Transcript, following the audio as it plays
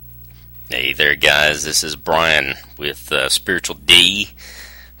Hey there, guys. This is Brian with Spiritual D,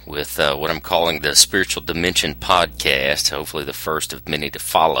 with what I'm calling the Spiritual Dimension Podcast, hopefully the first of many to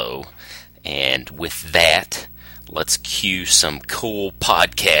follow. And with that, let's cue some cool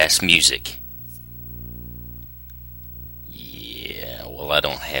podcast music. Yeah, well, I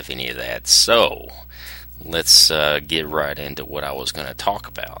don't have any of that, so let's get right into what I was going to talk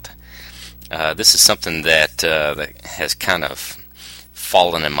about. This is something that has kind of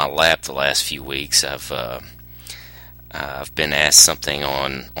fallen in my lap the last few weeks. I've been asked something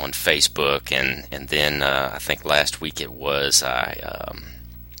on Facebook, and then I think last week it was I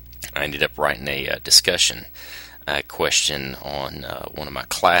ended up writing a discussion question on one of my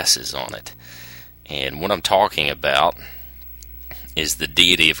classes on it. And what I'm talking about is the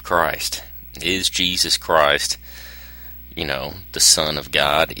deity of Christ. Is Jesus Christ, the Son of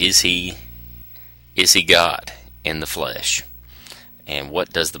God? Is he God in the flesh? And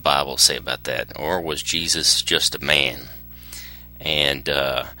what does the Bible say about that? Or was Jesus just a man? And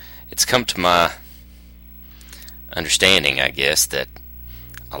it's come to my understanding, I guess, that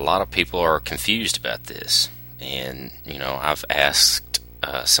a lot of people are confused about this. And, I've asked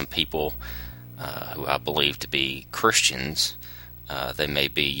some people who I believe to be Christians. They may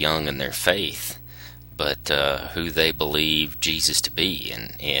be young in their faith, but who they believe Jesus to be.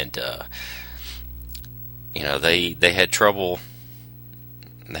 And they had trouble.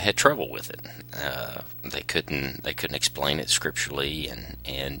 They had trouble with it. They couldn't explain it scripturally,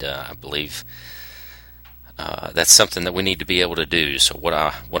 and I believe that's something that we need to be able to do. So what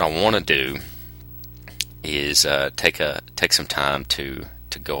I want to do is take some time to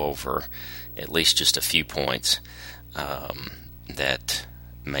go over at least just a few points that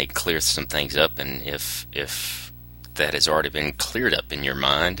may clear some things up, and if that has already been cleared up in your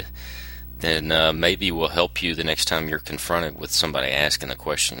mind, then maybe will help you the next time you're confronted with somebody asking a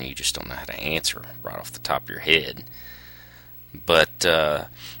question you just don't know how to answer right off the top of your head. But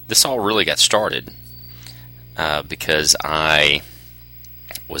this all really got started because I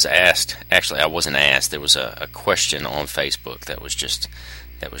was asked. Actually, I wasn't asked. There was a question on Facebook that was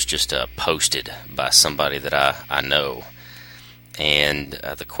just posted by somebody that I know, and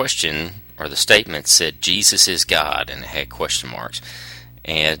the question or the statement said Jesus is God, and it had question marks.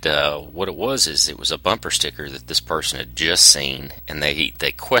 And what it was a bumper sticker that this person had just seen, and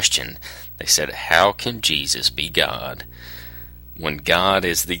they questioned. They said, how can Jesus be God when God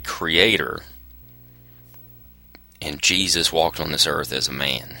is the creator and Jesus walked on this earth as a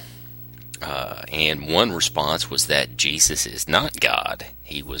man? And one response was that Jesus is not God.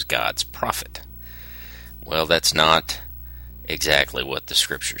 He was God's prophet. Well, that's not exactly what the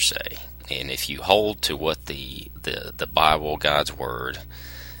scriptures say. And if you hold to what the Bible, God's Word,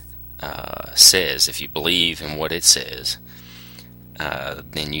 says, if you believe in what it says,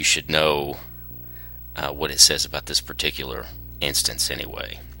 then you should know what it says about this particular instance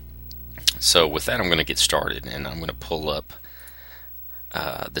anyway. So with that, I'm going to get started, and I'm going to pull up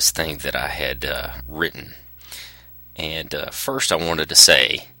this thing that I had written. And first I wanted to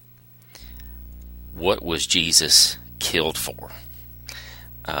say, what was Jesus killed for?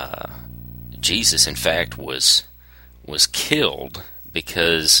 Jesus, in fact, was killed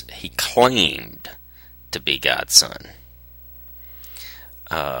because he claimed to be God's son.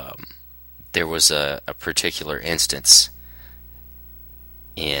 There was a particular instance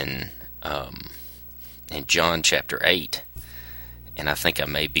in John chapter 8, and I think I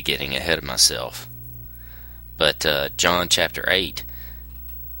may be getting ahead of myself. But John chapter 8,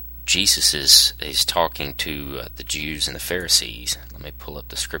 Jesus is talking to the Jews and the Pharisees. Let me pull up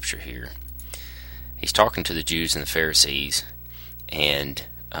the scripture here. He's talking to the Jews and the Pharisees, and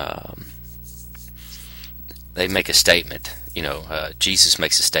they make a statement. Jesus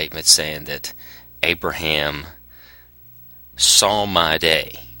makes a statement saying that Abraham saw my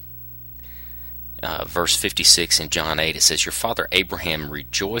day. Verse 56 in John 8, it says, your father Abraham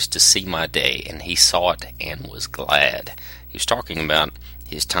rejoiced to see my day, and he saw it and was glad. He was talking about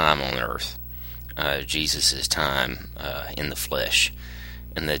his time on earth, Jesus' time in the flesh.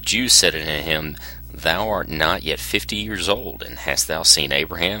 And the Jews said unto him, thou art not yet 50 years old, and hast thou seen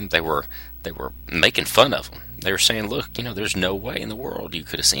Abraham? They were making fun of him. They were saying, look, there's no way in the world you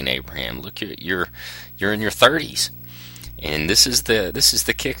could have seen Abraham. Look, you're in your 30s. And this is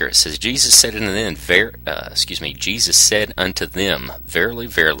the kicker. It says, Jesus said unto them, verily,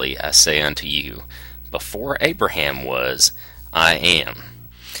 verily, I say unto you, before Abraham was, I am.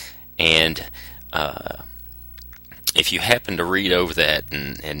 And if you happen to read over that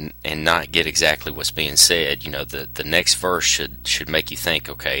and not get exactly what's being said, the next verse should make you think,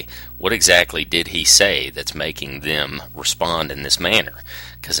 okay, what exactly did he say that's making them respond in this manner?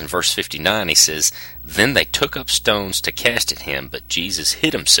 Because in verse 59 he says, "Then they took up stones to cast at him, but Jesus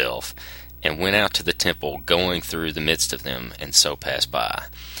hid himself and went out to the temple, going through the midst of them, and so passed by."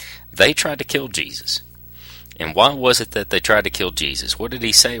 They tried to kill Jesus. And why was it that they tried to kill Jesus? What did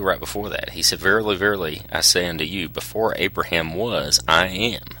he say right before that? He said, "Verily, verily, I say unto you, before Abraham was, I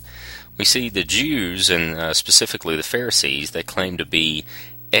am." We see the Jews, and specifically the Pharisees, they claim to be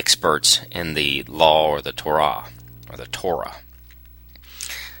experts in the law or the Torah.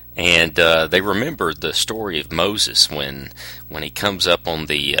 And they remembered the story of Moses when he comes up on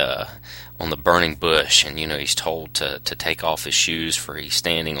the burning bush, and he's told to take off his shoes, for he's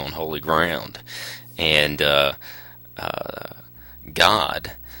standing on holy ground. And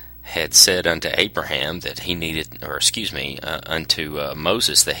God had said unto Abraham that he needed, unto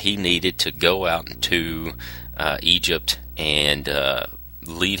Moses that he needed to go out into Egypt and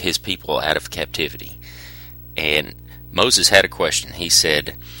lead his people out of captivity. And Moses had a question. He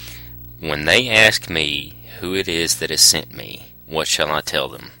said, "When they ask me who it is that has sent me, what shall I tell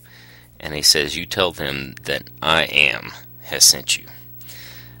them?" And he says, "You tell them that I am has sent you."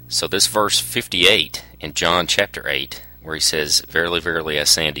 So this verse 58 in John chapter 8, where he says, "Verily, verily, I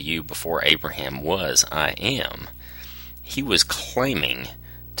say unto you, before Abraham was, I am," he was claiming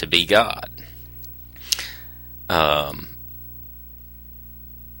to be God.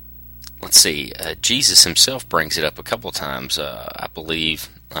 Let's see, Jesus himself brings it up a couple of times, I believe,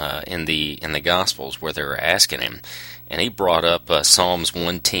 in the Gospels, where they were asking him, and he brought up Psalms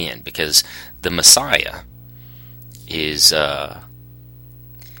 110, because the Messiah is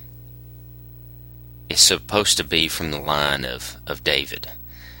supposed to be from the line of David.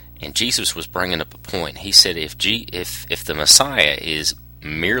 And Jesus was bringing up a point. He said, if the Messiah is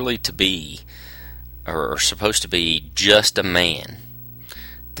merely to be, or supposed to be just a man,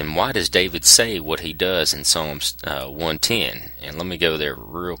 then why does David say what he does in Psalms 110? And let me go there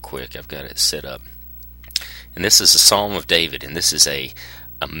real quick. I've got it set up. And this is a Psalm of David, and this is a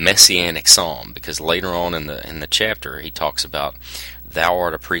messianic psalm, because later on in the chapter he talks about, "Thou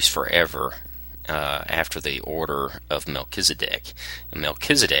art a priest forever," after the order of Melchizedek. And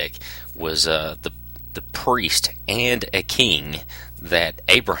Melchizedek was the priest and a king that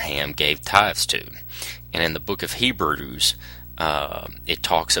Abraham gave tithes to. And in the book of Hebrews, it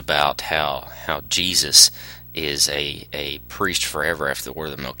talks about how Jesus is a priest forever after the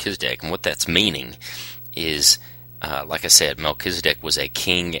order of Melchizedek. And what that's meaning is, like I said, Melchizedek was a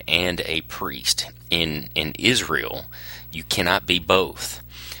king and a priest. In Israel, you cannot be both.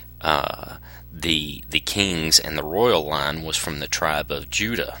 The kings and the royal line was from the tribe of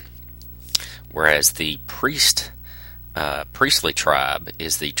Judah, whereas the priestly tribe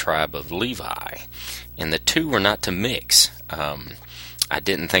is the tribe of Levi, and the two were not to mix. I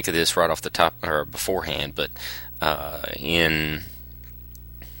didn't think of this right off the top or beforehand, but in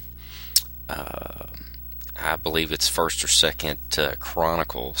I believe it's 1st or 2nd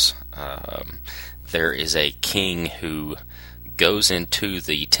Chronicles, there is a king who goes into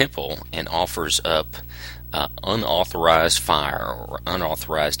the temple and offers up unauthorized fire or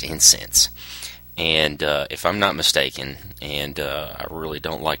unauthorized incense. And if I'm not mistaken, and I really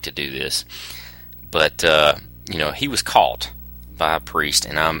don't like to do this, but he was caught by a priest,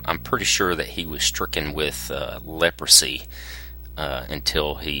 and I'm pretty sure that he was stricken with leprosy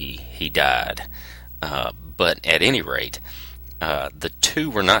until he died. But at any rate, the two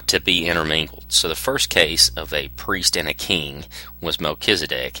were not to be intermingled. So the first case of a priest and a king was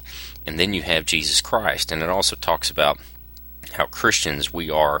Melchizedek, and then you have Jesus Christ. And it also talks about how Christians, we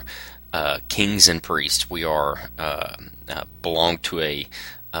are kings and priests. We are belong to a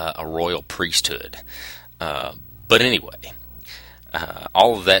royal priesthood. But anyway,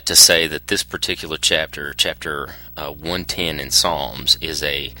 all of that to say that this particular chapter 110 in Psalms, is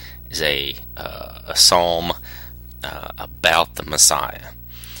a psalm about the Messiah.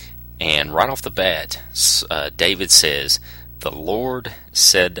 And right off the bat, David says, "The Lord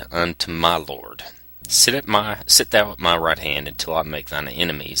said unto my Lord, Sit thou at my right hand until I make thine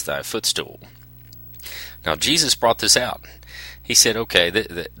enemies thy footstool." Now Jesus brought this out. He said,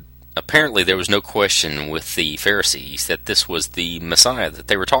 okay, apparently there was no question with the Pharisees that this was the Messiah that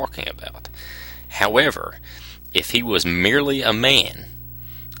they were talking about. However, if he was merely a man,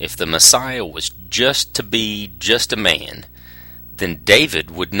 if the Messiah was just to be just a man, then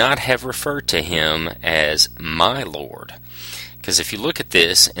David would not have referred to him as my Lord. Because if you look at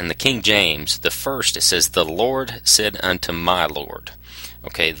this in the King James, the first, it says, "The Lord said unto my Lord."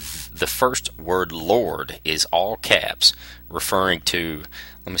 Okay, the first word Lord is all caps, referring to,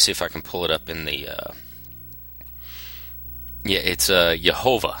 let me see if I can pull it up in the, it's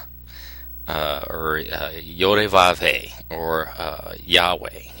Jehovah, or Yorevave, or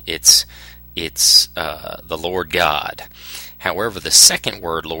Yahweh. It's the Lord God. However, the second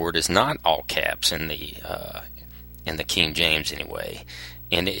word Lord is not all caps in the King James anyway,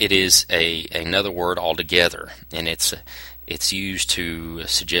 and it is another word altogether, and it's used to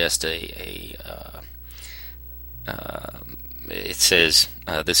suggest it says,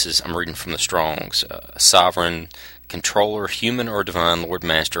 I'm reading from the Strong's, sovereign, controller, human or divine, Lord,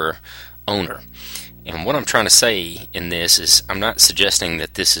 master, owner. And what I'm trying to say in this is, I'm not suggesting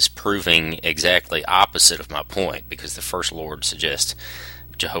that this is proving exactly opposite of my point, because the first Lord suggests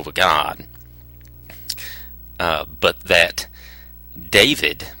Jehovah God, but that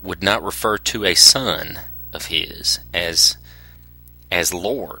David would not refer to a son of his as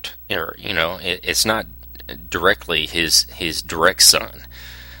Lord, or it's not directly his direct son,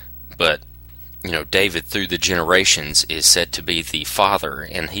 but David through the generations is said to be the father,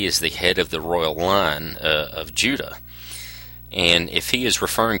 and he is the head of the royal line of Judah. And if he is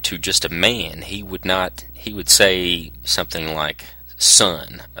referring to just a man, he would say something like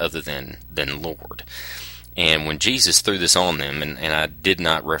son other than Lord. And when Jesus threw this on them, and I did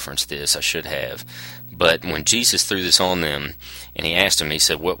not reference this, I should have, but when Jesus threw this on them, and he asked them, he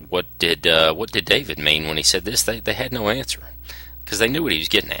said, "What did David mean when he said this?" They had no answer, because they knew what he was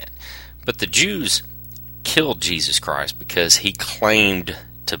getting at. But the Jews killed Jesus Christ because he claimed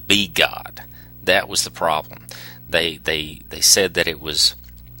to be God. That was the problem. They said that it was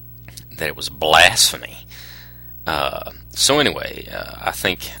blasphemy. So anyway, I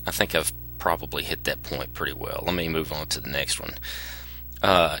think I've probably hit that point pretty well. Let me move on to the next one.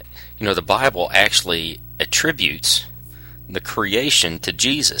 The Bible actually attributes the creation to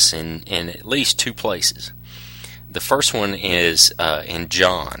Jesus in at least two places. The first one is in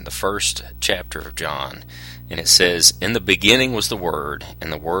John, the first chapter of John, and it says, "In the beginning was the Word,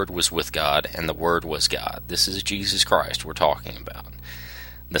 and the Word was with God, and the Word was God." This is Jesus Christ we're talking about.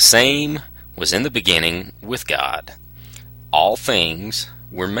 "The same was in the beginning with God. All things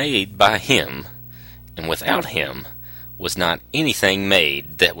were made by Him, and without Him was not anything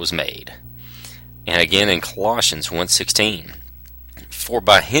made that was made." And again in Colossians 1:16, "For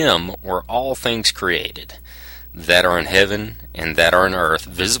by Him were all things created, that are in heaven and that are in earth,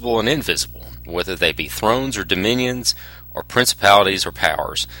 visible and invisible, whether they be thrones or dominions or principalities or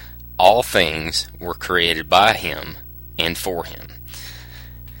powers. All things were created by Him and for Him."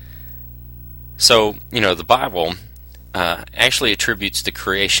 So, the Bible actually attributes the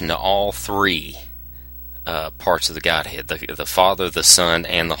creation to all three parts of the Godhead, the Father, the Son,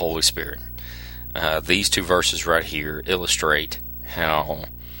 and the Holy Spirit. These two verses right here illustrate how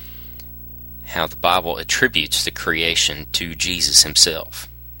the Bible attributes the creation to Jesus Himself.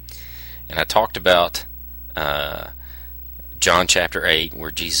 And I talked about John chapter 8,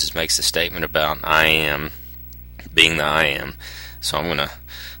 where Jesus makes a statement about I am being the I am. So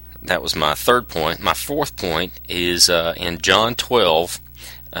that was my third point. My fourth point is in John 12,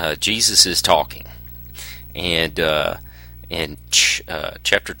 Jesus is talking. And in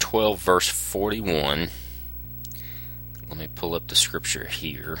chapter 12, verse 41, let me pull up the scripture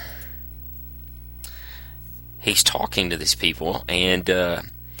here. He's talking to these people, and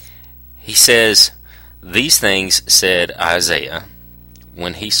he says, "These things said Isaiah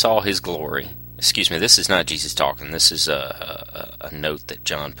when he saw his glory." Excuse me, this is not Jesus talking. This is a note that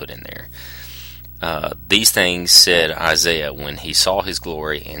John put in there. "These things said Isaiah when he saw his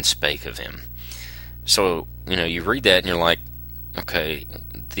glory and spake of him." So, you read that and you're like, okay,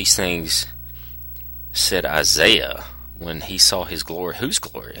 these things said Isaiah when he saw his glory. Whose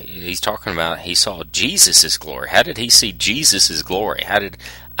glory? He's talking about he saw Jesus' glory. How did he see Jesus' glory? How did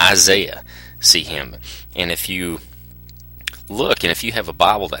Isaiah see him? And if you look, and if you have a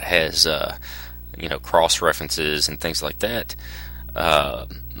Bible that has cross references and things like that,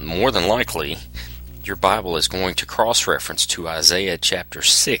 more than likely your Bible is going to cross reference to Isaiah chapter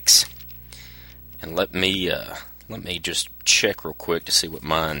 6. And let me just check real quick to see what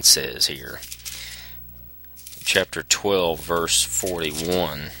mine says here. Chapter 12, verse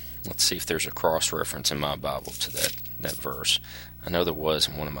 41. Let's see if there's a cross-reference in my Bible to that verse. I know there was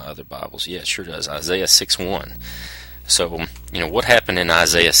in one of my other Bibles. Yeah, it sure does. Isaiah 6:1. So, what happened in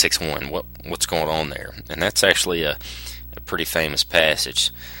Isaiah 6:1? What's going on there? And that's actually a pretty famous passage.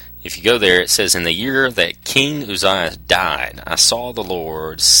 If you go there, it says, "In the year that King Uzziah died, I saw the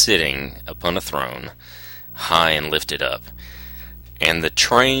Lord sitting upon a throne, high and lifted up, and his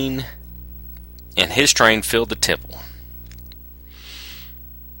train filled the temple."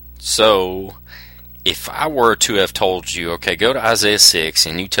 So, if I were to have told you, okay, go to Isaiah 6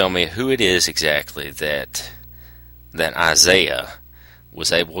 and you tell me who it is exactly that Isaiah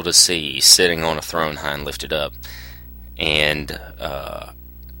was able to see sitting on a throne high and lifted up, and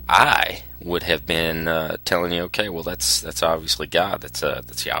I would have been telling you, okay, well that's obviously God,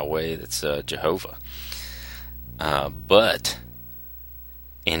 that's Yahweh, that's Jehovah. But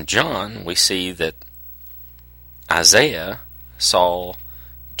in John, we see that Isaiah saw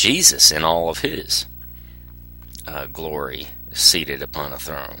Jesus in all of his glory, seated upon a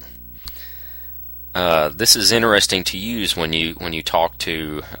throne. This is interesting to use when you talk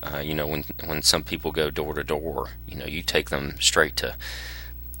to when some people go door to door. You take them straight to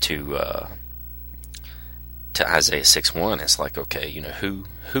Isaiah 6:1. It's like, okay, who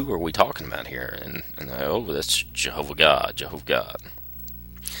are we talking about here? And that's Jehovah God.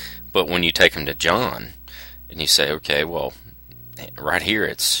 But when you take them to John and you say, okay, well, right here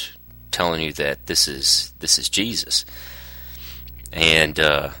it's telling you that this is Jesus, and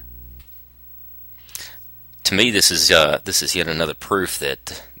to me this is yet another proof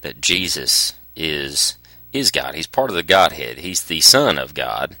that Jesus is God. He's part of the Godhead. He's the Son of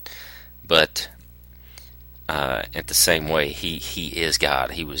God, but at the same way he is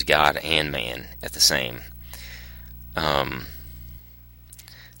God. He was God and man at the same.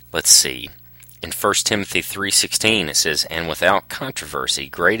 Let's see. In 1 Timothy 3:16 it says, "And without controversy,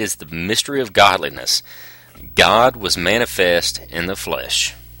 great is the mystery of godliness. God was manifest in the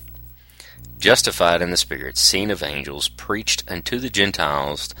flesh, justified in the Spirit, seen of angels, preached unto the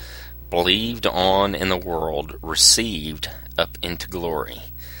Gentiles, believed on in the world, received up into glory."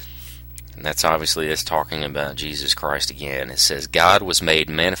 And that's talking about Jesus Christ again. It says, God was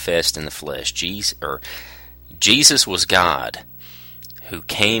made manifest in the flesh. Jesus was God who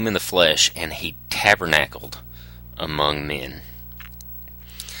came in the flesh, and he tabernacled among men.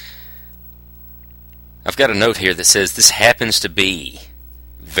 I've got a note here that says this happens to be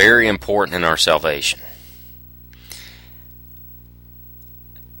very important in our salvation.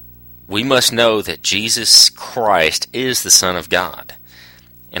 We must know that Jesus Christ is the Son of God.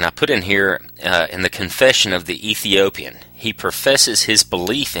 And I put in here, in the confession of the Ethiopian, he professes his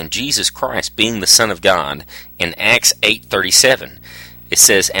belief in Jesus Christ being the Son of God in Acts 8:37. It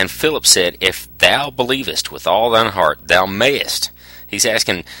says, "And Philip said, If thou believest with all thine heart, thou mayest." He's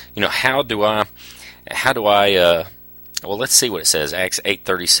asking, how do I, well, let's see what it says, Acts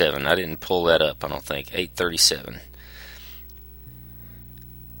 8:37. I didn't pull that up, I don't think, 8:37.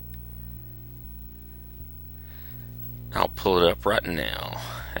 I'll pull it up right now.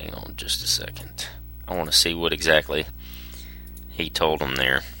 Hang on just a second. I want to see what exactly he told them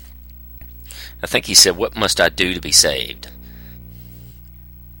there. I think he said, "What must I do to be saved?"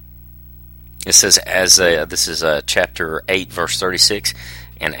 It says, this is chapter 8, verse 36,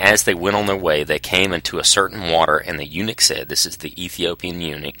 "And as they went on their way, they came into a certain water, and the eunuch said," this is the Ethiopian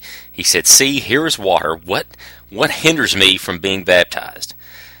eunuch, he said, "See, here is water. What hinders me from being baptized?"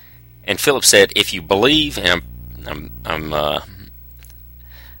 And Philip said, "If you believe," and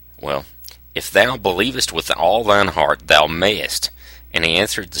 "if thou believest with all thine heart, thou mayest." And he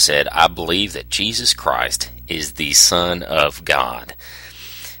answered and said, "I believe that Jesus Christ is the Son of God."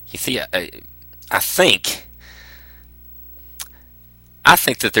 You see, I think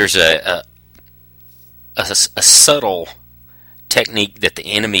that there's a subtle technique that the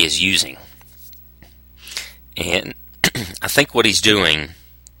enemy is using, and I think what he's doing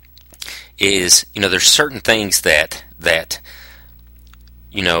is, there's certain things that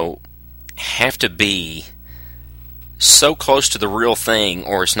have to be so close to the real thing,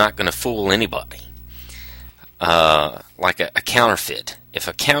 or it's not going to fool anybody. Like a counterfeit. If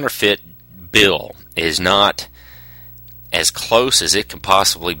a counterfeit bill is not as close as it can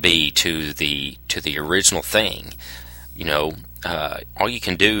possibly be to the original thing, all you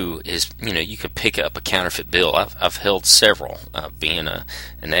can do is, you can pick up a counterfeit bill. I've held several, being an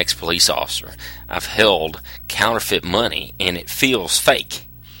ex-police officer. I've held counterfeit money, and it feels fake.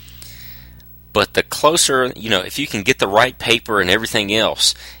 But the closer, if you can get the right paper and everything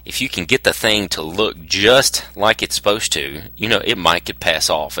else, if you can get the thing to look just like it's supposed to, it might could pass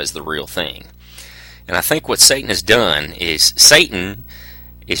off as the real thing. And I think what Satan has done is, Satan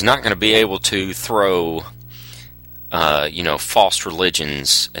is not going to be able to throw, false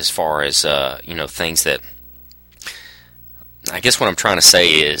religions as far as, things that, I guess what I'm trying to say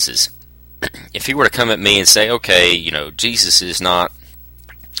is if he were to come at me and say, okay, Jesus is not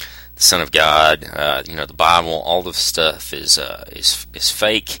the Son of God, the Bible, all the stuff is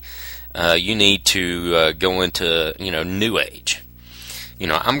fake. You need to go into New Age.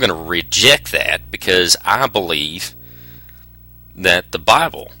 I'm going to reject that, because I believe that the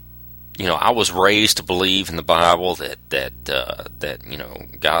Bible I was raised to believe in the Bible that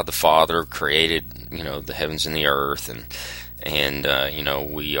God the Father created the heavens and the earth,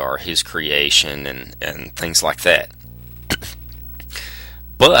 and we are His creation and things like that.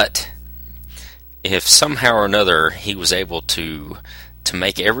 But if somehow or another He was able to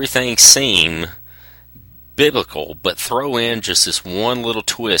make everything seem biblical, but throw in just this one little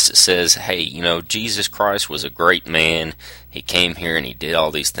twist that says, hey, Jesus Christ was a great man. He came here and He did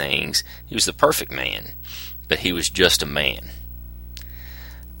all these things. He was the perfect man, but He was just a man.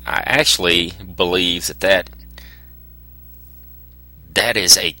 I actually believe that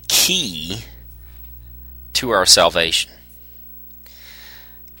is a key to our salvation.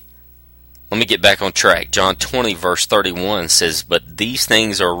 Let me get back on track. John 20 verse 31 says, But these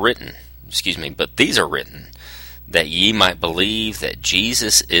are written, that ye might believe that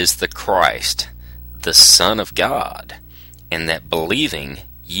Jesus is the Christ, the Son of God, and that believing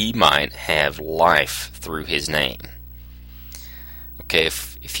ye might have life through His name. Okay,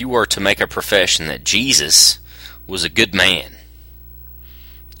 if you were to make a profession that Jesus was a good man,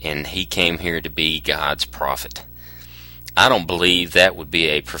 and He came here to be God's prophet, I don't believe that would be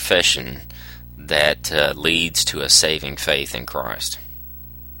a profession that leads to a saving faith in Christ,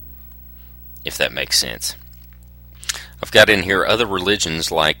 if that makes sense. I've got in here other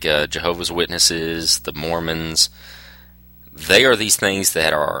religions like Jehovah's Witnesses, the Mormons. They are these things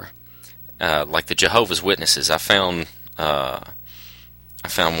that are like the Jehovah's Witnesses. I found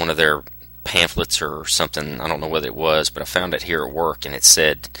one of their pamphlets or something. I don't know what it was, but I found it here at work, and it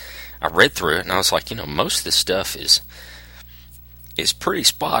said, I read through it, and I was like, most of this stuff is pretty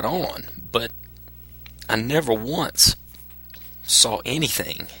spot on, but I never once saw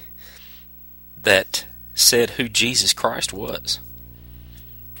anything that said who Jesus Christ was,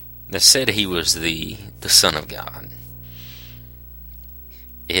 that said He was the Son of God.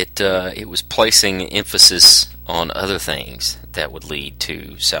 It was placing emphasis on other things that would lead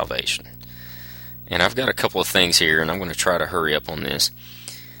to salvation. And I've got a couple of things here, and I'm going to try to hurry up on this.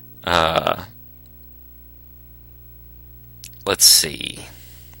 Let's see.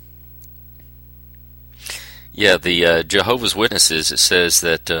 Yeah, the Jehovah's Witnesses, it says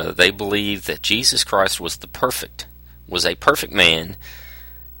that they believe that Jesus Christ was a perfect man,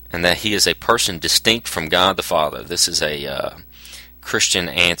 and that He is a person distinct from God the Father. This is a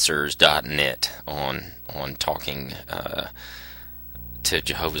ChristianAnswers.net on talking to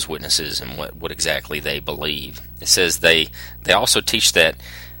Jehovah's Witnesses and what exactly they believe. It says they also teach that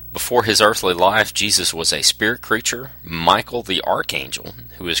before His earthly life, Jesus was a spirit creature, Michael the archangel,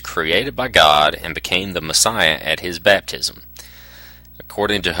 who was created by God and became the Messiah at His baptism.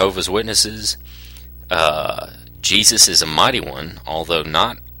 According to Jehovah's Witnesses, Jesus is a mighty one, although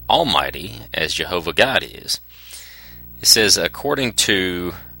not almighty as Jehovah God is. It says, according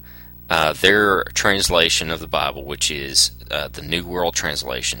to their translation of the Bible, which is the New World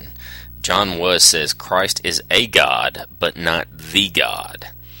Translation, John Was says Christ is a God, but not the God.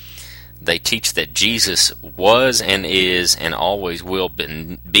 They teach that Jesus was and is and always will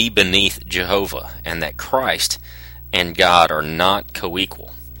be beneath Jehovah, and that Christ and God are not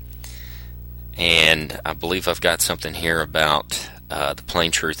co-equal. And I believe I've got something here about the plain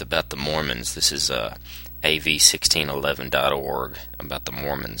truth about the Mormons. This is av1611.org about the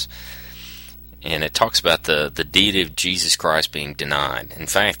Mormons. And it talks about the deity of Jesus Christ being denied. In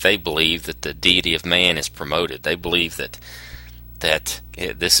fact, they believe that the deity of man is promoted. They believe that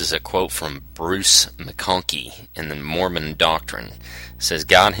this is a quote from Bruce McConkie in the Mormon Doctrine. It says,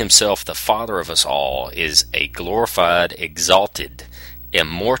 God Himself, the Father of us all, is a glorified, exalted,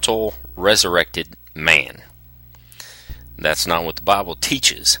 immortal, resurrected man. That's not what the Bible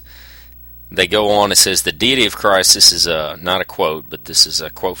teaches. They go on, it says, the deity of Christ, this is not a quote, but this is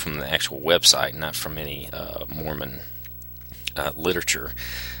a quote from the actual website, not from any Mormon literature.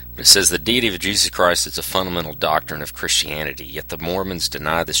 But it says, the deity of Jesus Christ is a fundamental doctrine of Christianity, yet the Mormons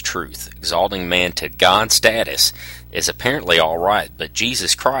deny this truth. Exalting man to God status is apparently all right, but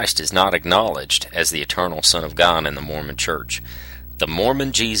Jesus Christ is not acknowledged as the eternal Son of God in the Mormon Church. The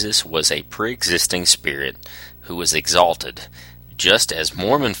Mormon Jesus was a pre-existing spirit who was exalted, just as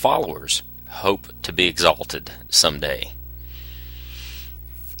Mormon followers hope to be exalted someday.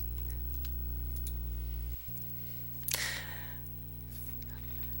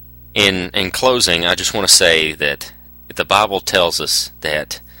 In closing, I just want to say that the Bible tells us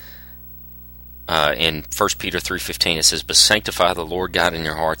that in 1 Peter 3:15 it says, but sanctify the Lord God in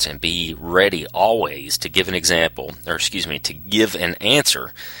your hearts and be ready always to give an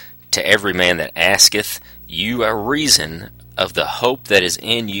answer to every man that asketh you a reason of the hope that is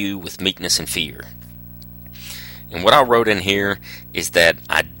in you with meekness and fear. And what I wrote in here is that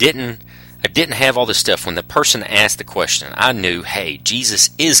I didn't have all this stuff. When the person asked the question, I knew, hey, Jesus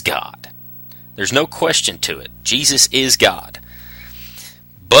is God. There's no question to it. Jesus is God.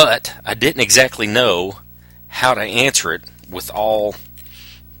 But I didn't exactly know how to answer it with all,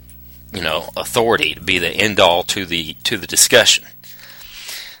 authority to be the end all to the discussion.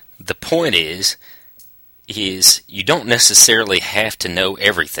 The point is you don't necessarily have to know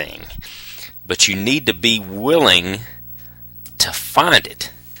everything, but you need to be willing to find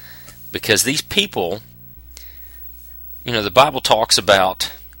it. Because these people, the Bible talks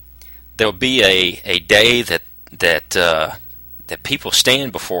about there will be a day that people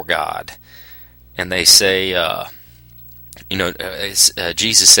stand before God, and they say,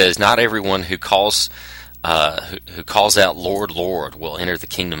 Jesus says, not everyone who calls out, Lord, Lord, will enter the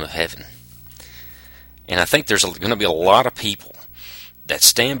kingdom of heaven. And I think there's going to be a lot of people that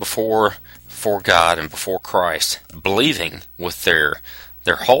stand before God and before Christ, believing with their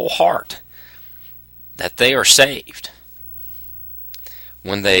whole heart that they are saved,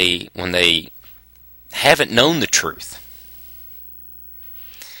 when they haven't known the truth.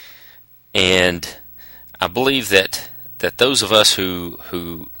 And I believe that those of us who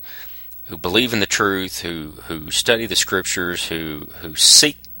believe in the truth, who study the Scriptures, who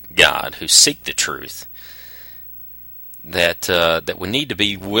seek God, who seek the truth, that we need to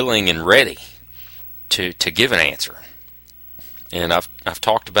be willing and ready to give an answer. And I've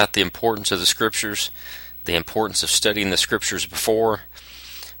talked about the importance of the Scriptures, the importance of studying the Scriptures before.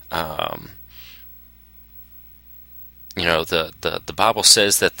 The Bible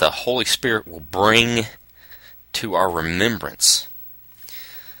says that the Holy Spirit will bring to our remembrance.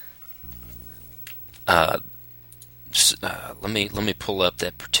 Let me pull up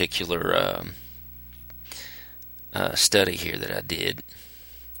that particular study here that I did.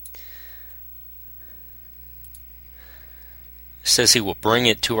 It says he will bring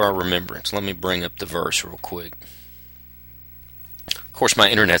it to our remembrance. Let me bring up the verse real quick. Of course,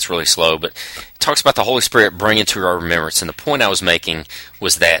 my internet's really slow, but it talks about the Holy Spirit bringing to our remembrance. And the point I was making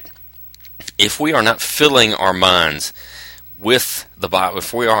was that if we are not filling our minds with the Bible,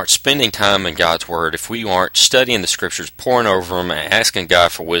 if we aren't spending time in God's Word, if we aren't studying the Scriptures, poring over them, and asking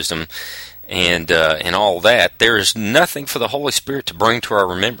God for wisdom, and all that, there is nothing for the Holy Spirit to bring to our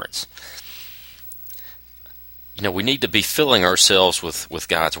remembrance. We need to be filling ourselves with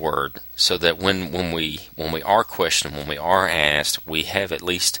God's Word, so that when we are questioned, when we are asked, we have at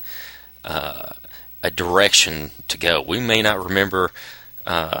least a direction to go. We may not remember,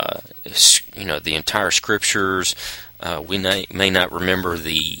 the entire Scriptures. We may not remember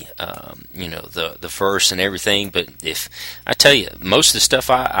the verse and everything. But if I tell you, most of the stuff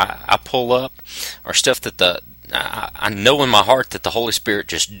I pull up are stuff that I know in my heart that the Holy Spirit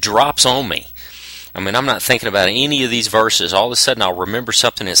just drops on me. I mean, I'm not thinking about any of these verses. All of a sudden, I'll remember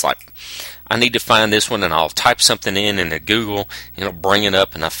something. It's like, I need to find this one, and I'll type something in the Google, and it'll bring it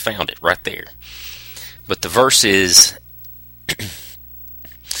up, and I found it right there. But the verse is,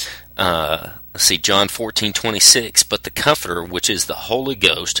 let's see, John 14:26. But the Comforter, which is the Holy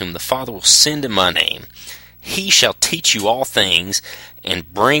Ghost, whom the Father will send in my name, he shall teach you all things,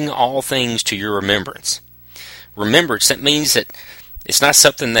 and bring all things to your remembrance. Remembrance, that means that it's not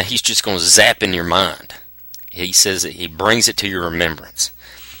something that he's just going to zap in your mind. He says that he brings it to your remembrance.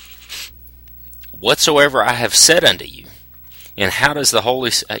 Whatsoever I have said unto you. And how does the Holy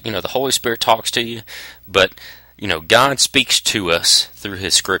Spirit talks to you? But, God speaks to us through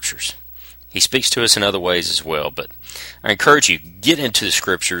His Scriptures. He speaks to us in other ways as well. But I encourage you, get into the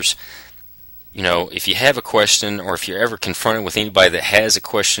Scriptures. If you have a question, or if you're ever confronted with anybody that has a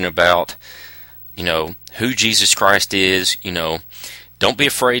question about, who Jesus Christ is, don't be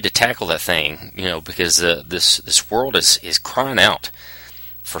afraid to tackle that thing, because this world is crying out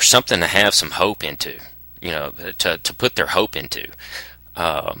for something to have some hope into, to put their hope into.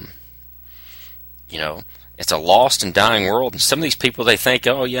 It's a lost and dying world, and some of these people, they think,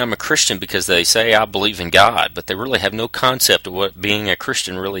 oh yeah, I'm a Christian because they say I believe in God, but they really have no concept of what being a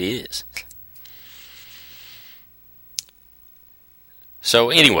Christian really is. So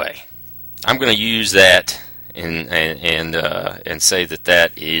anyway, I'm going to use that and say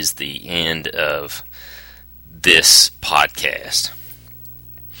that is the end of this podcast.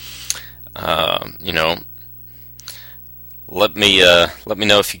 Let me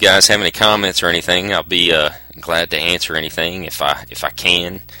know if you guys have any comments or anything. I'll be glad to answer anything if I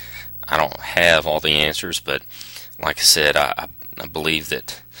can. I don't have all the answers, but like I said, I believe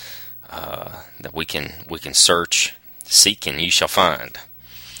that we can search, seek, and you shall find.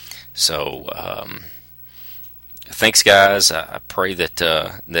 So, thanks, guys. I pray that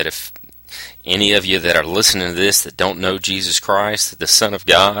if any of you that are listening to this that don't know Jesus Christ, the Son of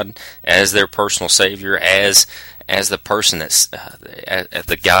God, as their personal Savior, as the person that's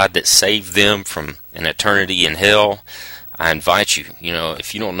the God that saved them from an eternity in hell, I invite you.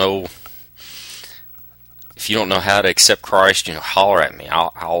 If you don't know how to accept Christ, holler at me.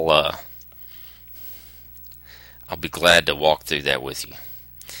 I'll be glad to walk through that with you.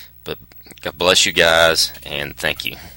 But God bless you guys, and thank you.